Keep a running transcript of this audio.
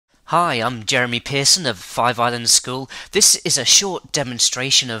Hi, I'm Jeremy Pearson of Five Islands School. This is a short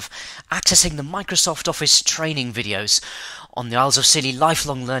demonstration of accessing the Microsoft Office training videos on the Isles of Scilly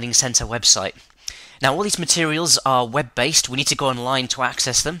Lifelong Learning Centre website. Now, all these materials are web-based. We need to go online to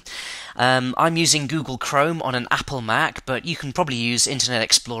access them. I'm using Google Chrome on an Apple Mac, but you can probably use Internet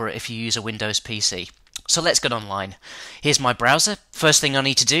Explorer if you use a Windows PC. So let's get online. Here's my browser. First thing I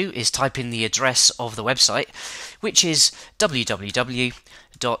need to do is type in the address of the website, which is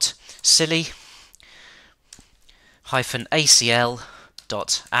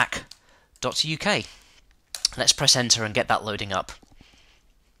www.scilly-acl.ac.uk. Let's press enter and get that loading up.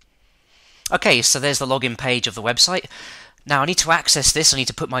 Okay, so there's the login page of the website. Now I need to access this. I need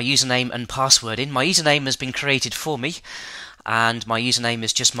to put my username and password in. My username has been created for me, and my username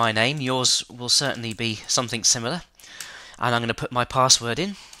is just my name. Yours will certainly be something similar. And I'm going to put my password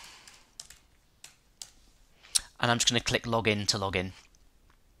in, and I'm just going to click login to log in.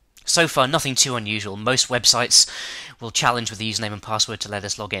 So far, nothing too unusual. Most websites will challenge with the username and password to let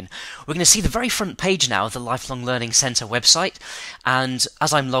us log in. We're going to see the very front page now of the Lifelong Learning Centre website, and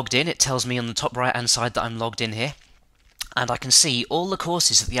as I'm logged in, it tells me on the top right hand side that I'm logged in here, and I can see all the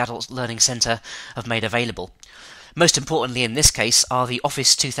courses that the Adult Learning Centre have made available. Most importantly in this case are the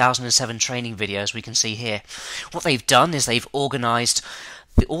Office 2007 training videos we can see here. What they've done is they've organised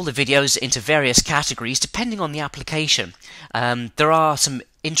all the videos into various categories depending on the application. There are some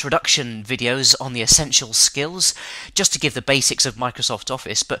introduction videos on the essential skills, just to give the basics of Microsoft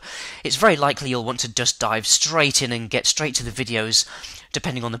Office, but it's very likely you'll want to just dive straight in and get straight to the videos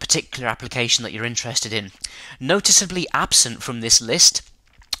depending on the particular application that you're interested in. Noticeably absent from this list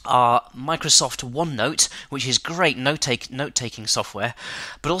are Microsoft OneNote, which is great note-taking software,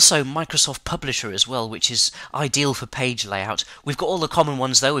 but also Microsoft Publisher as well, which is ideal for page layout. We've got all the common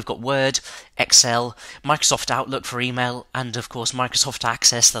ones though. We've got Word, Excel, Microsoft Outlook for email, and of course Microsoft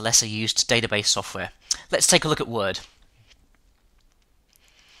Access, the lesser used database software. Let's take a look at Word.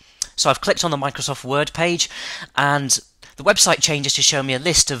 So I've clicked on the Microsoft Word page, and the website changes to show me a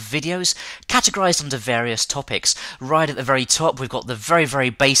list of videos categorized under various topics. Right at the very top we've got the very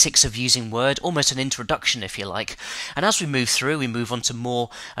basics of using Word, almost an introduction if you like. And as we move through, we move on to more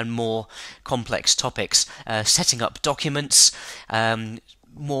and more complex topics. Setting up documents,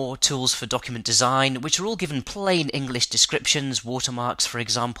 more tools for document design, which are all given plain English descriptions, watermarks for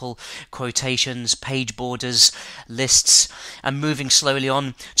example, quotations, page borders, lists, and moving slowly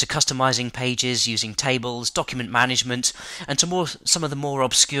on to customizing pages using tables, document management, and to some of the more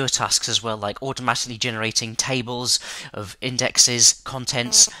obscure tasks as well, like automatically generating tables of indexes,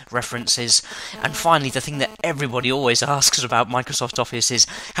 contents, references, and finally the thing that everybody always asks about Microsoft Office is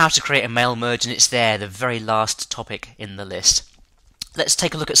how to create a mail merge, and it's there, the very last topic in the list. Let's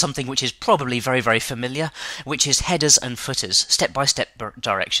take a look at something which is probably very familiar, which is headers and footers, step-by-step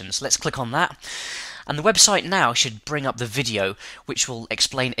directions. Let's click on that. And the website now should bring up the video, which will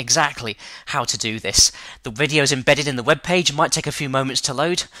explain exactly how to do this. The video is embedded in the web page. It might take a few moments to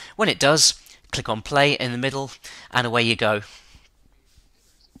load. When it does, click on play in the middle, and away you go.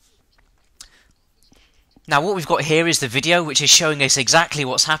 Now what we've got here is the video, which is showing us exactly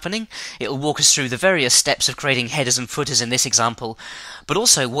what's happening. It'll walk us through the various steps of creating headers and footers in this example, but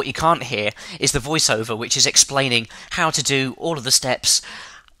also what you can't hear is the voiceover, which is explaining how to do all of the steps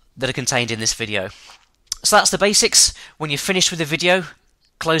that are contained in this video. So that's the basics. When you're finished with the video,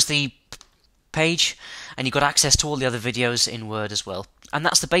 close the page and you've got access to all the other videos in Word as well. And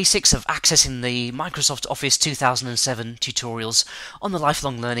that's the basics of accessing the Microsoft Office 2007 tutorials on the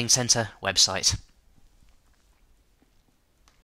Lifelong Learning Centre website.